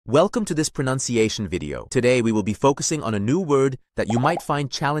Welcome to this pronunciation video. Today we will be focusing on a new word that you might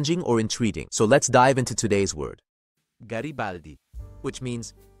find challenging or intriguing. So let's dive into today's word. Garibaldi, which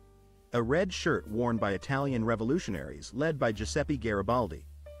means a red shirt worn by Italian revolutionaries led by Giuseppe Garibaldi.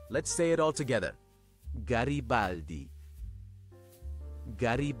 Let's say it all together. Garibaldi.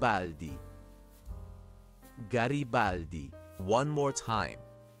 Garibaldi. Garibaldi. One more time.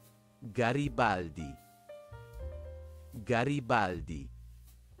 Garibaldi. Garibaldi.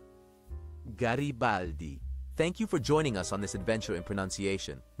 Garibaldi. Thank you for joining us on this adventure in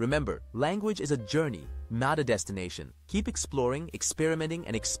pronunciation. Remember, language is a journey, not a destination. Keep exploring, experimenting,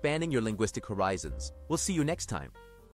 and expanding your linguistic horizons. We'll see you next time.